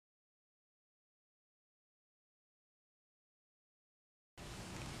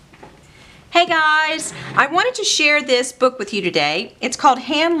Hey guys, I wanted to share this book with you today. It's called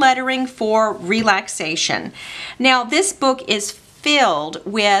Hand Lettering for Relaxation. Now this book is filled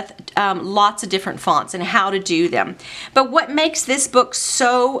with lots of different fonts and how to do them. But what makes this book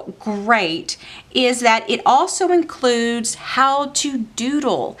so great is that it also includes how to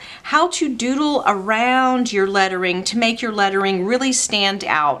doodle around your lettering to make your lettering really stand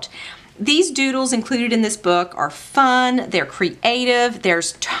out. These doodles included in this book are fun, they're creative,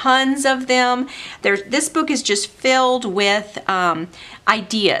 there's tons of them. This book is just filled with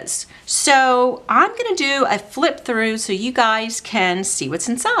ideas. So I'm going to do a flip through so you guys can see what's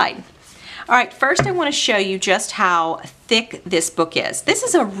inside. All right, first I want to show you just how thick this book is. This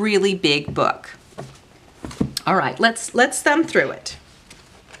is a really big book. All right, let's thumb through it.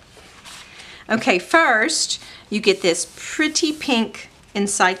 Okay, first you get this pretty pink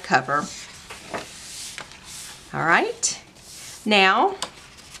inside cover. All right, now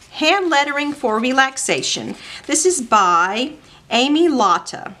Hand Lettering for Relaxation. This is by Amy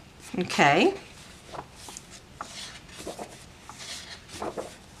Lotta. Okay.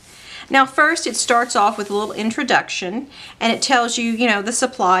 Now first it starts off with a little introduction and it tells you, the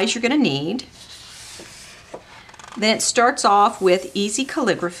supplies you're going to need. Then it starts off with easy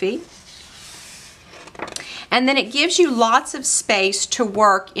calligraphy. And then it gives you lots of space to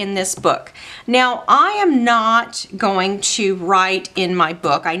work in this book. Now, I am not going to write in my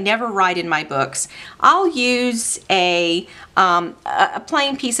book. I never write in my books. I'll use a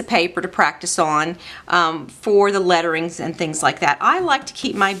plain piece of paper to practice on for the letterings and things like that. I like to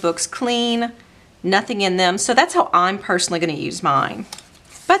keep my books clean, nothing in them, so that's how I'm personally going to use mine.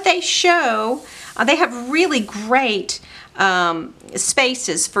 But they show, they have really great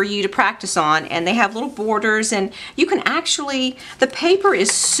spaces for you to practice on, and they have little borders, and you can actually, the paper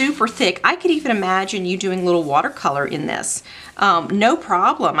is super thick. I could even imagine you doing little watercolor in this. No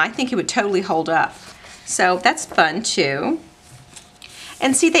problem. I think it would totally hold up. So that's fun too.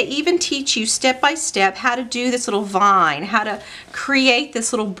 And see, they even teach you step by step how to do this little vine, how to create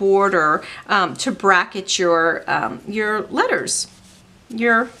this little border to bracket your letters,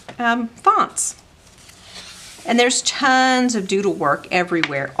 your fonts. And there's tons of doodle work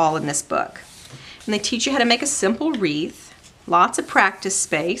everywhere, all in this book. And they teach you how to make a simple wreath, lots of practice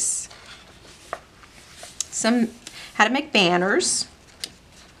space, how to make banners,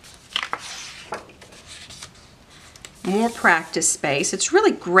 more practice space. It's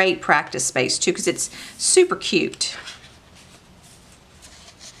really great practice space too because it's super cute.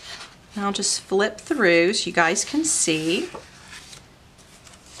 And I'll just flip through so you guys can see.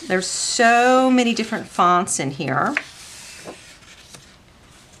 There's so many different fonts in here.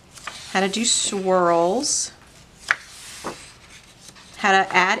 How to do swirls, how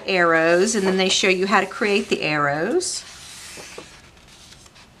to add arrows, and then they show you how to create the arrows.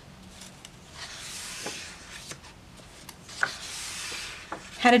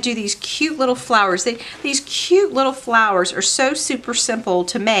 How to do these cute little flowers. These cute little flowers are so super simple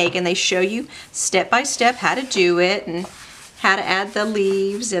to make, and they show you step by step how to do it and how to add the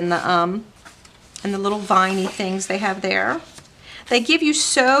leaves and the little viney things they have there. They give you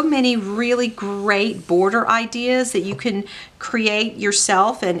so many really great border ideas that you can create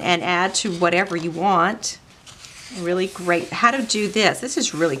yourself and add to whatever you want. Really great. How to do this. This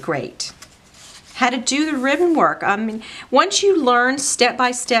is really great. How to do the ribbon work. I mean, once you learn step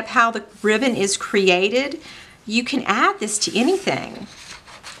by step how the ribbon is created, you can add this to anything.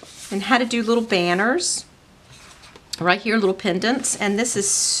 And how to do little banners. Right here, little pendants, and this is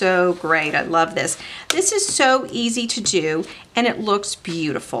so great. I love this. This is so easy to do, and it looks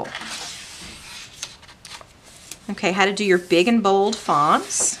beautiful. Okay, how to do your big and bold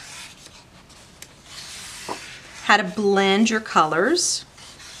fonts. How to blend your colors.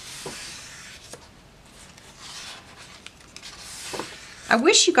 I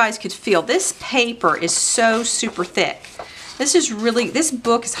wish you guys could feel this paper is so super thick. This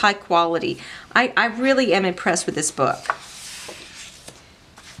book is high quality. I really am impressed with this book.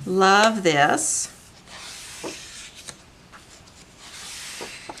 Love this.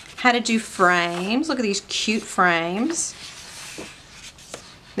 How to do frames. Look at these cute frames.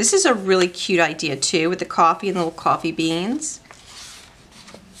 This is a really cute idea too, with the coffee and the little coffee beans.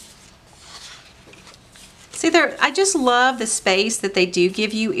 See there, I just love the space that they do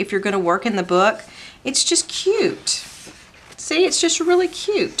give you if you're going to work in the book. It's just cute. See, it's just really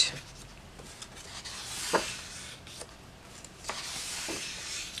cute.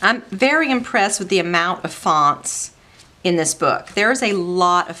 I'm very impressed with the amount of fonts in this book. There's a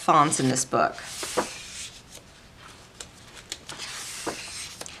lot of fonts in this book.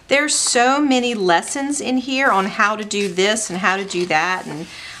 There's so many lessons in here on how to do this and how to do that, and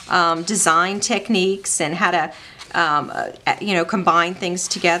design techniques and how to you know, combine things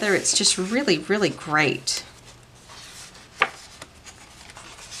together. It's just really, really great.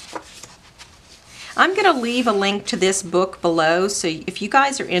 I'm going to leave a link to this book below, so if you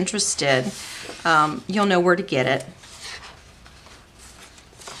guys are interested, you'll know where to get it.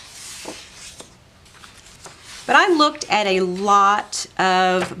 But I looked at a lot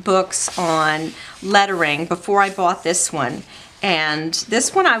of books on lettering before I bought this one, and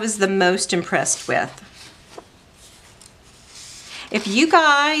this one I was the most impressed with. If you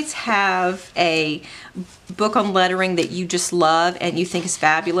guys have a book on lettering that you just love and you think is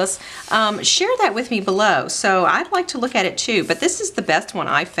fabulous, share that with me below. So I'd like to look at it too, but this is the best one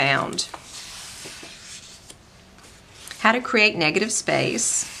I found. How to create negative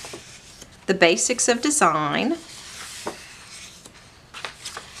space, the basics of design,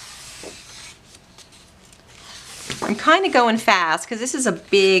 I'm kind of going fast because this is a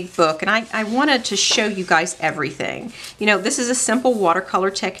big book and I wanted to show you guys everything. You know, this is a simple watercolor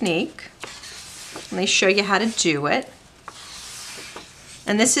technique and they show you how to do it.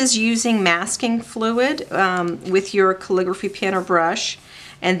 And this is using masking fluid with your calligraphy pen or brush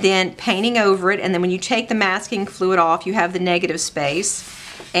and then painting over it, and then when you take the masking fluid off you have the negative space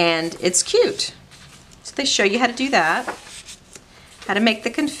and it's cute. So they show you how to do that, how to make the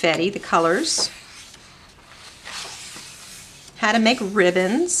confetti, the colors, how to make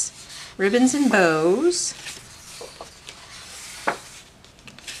ribbons, ribbons and bows,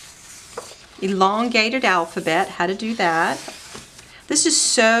 elongated alphabet, how to do that. This is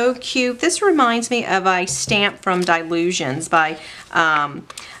so cute. This reminds me of a stamp from Dilutions by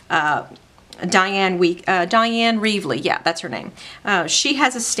Diane Reevely. Yeah, that's her name. She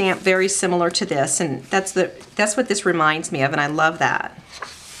has a stamp very similar to this, and that's what this reminds me of, and I love that.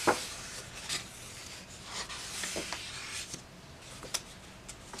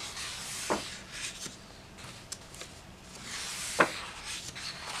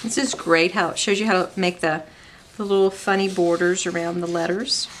 This is great how it shows you how to make the little funny borders around the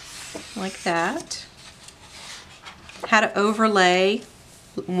letters, like that. How to overlay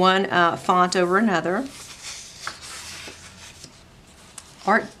one font over another.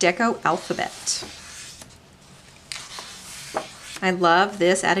 Art Deco alphabet. I love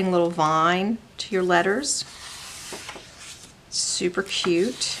this, adding a little vine to your letters. Super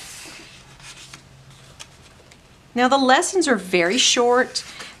cute. Now the lessons are very short,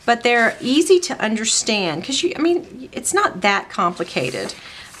 but they're easy to understand because I mean, it's not that complicated,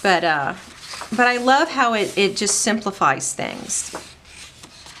 but I love how it just simplifies things.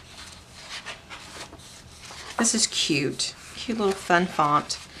 This is cute, cute little fun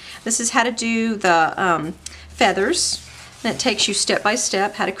font. This is how to do the feathers, and it takes you step by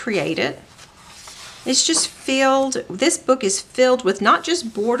step how to create it. It's just filled, this book is filled with not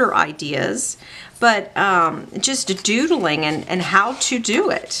just border ideas, but just doodling and how to do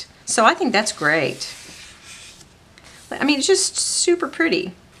it. So I think that's great. I mean, it's just super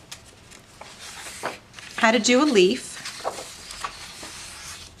pretty. How to do a leaf.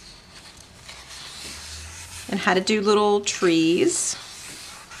 And how to do little trees.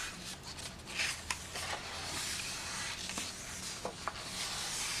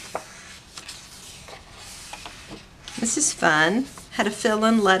 This is fun. How to fill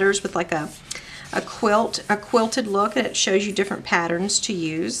in letters with like a quilted look, and it shows you different patterns to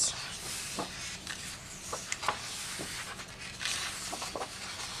use.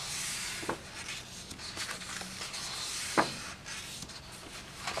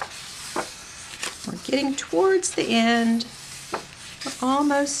 We're getting towards the end. We're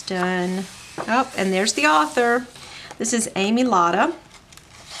almost done. Oh, and there's the author. This is Amy Latta.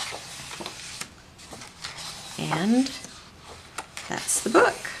 And that's the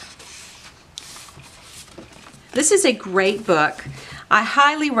book. This is a great book. I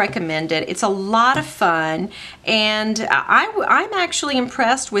highly recommend it. It's a lot of fun, and I'm actually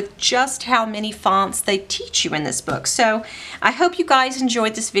impressed with just how many fonts they teach you in this book. So I hope you guys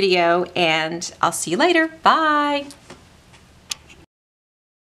enjoyed this video, and I'll see you later. Bye!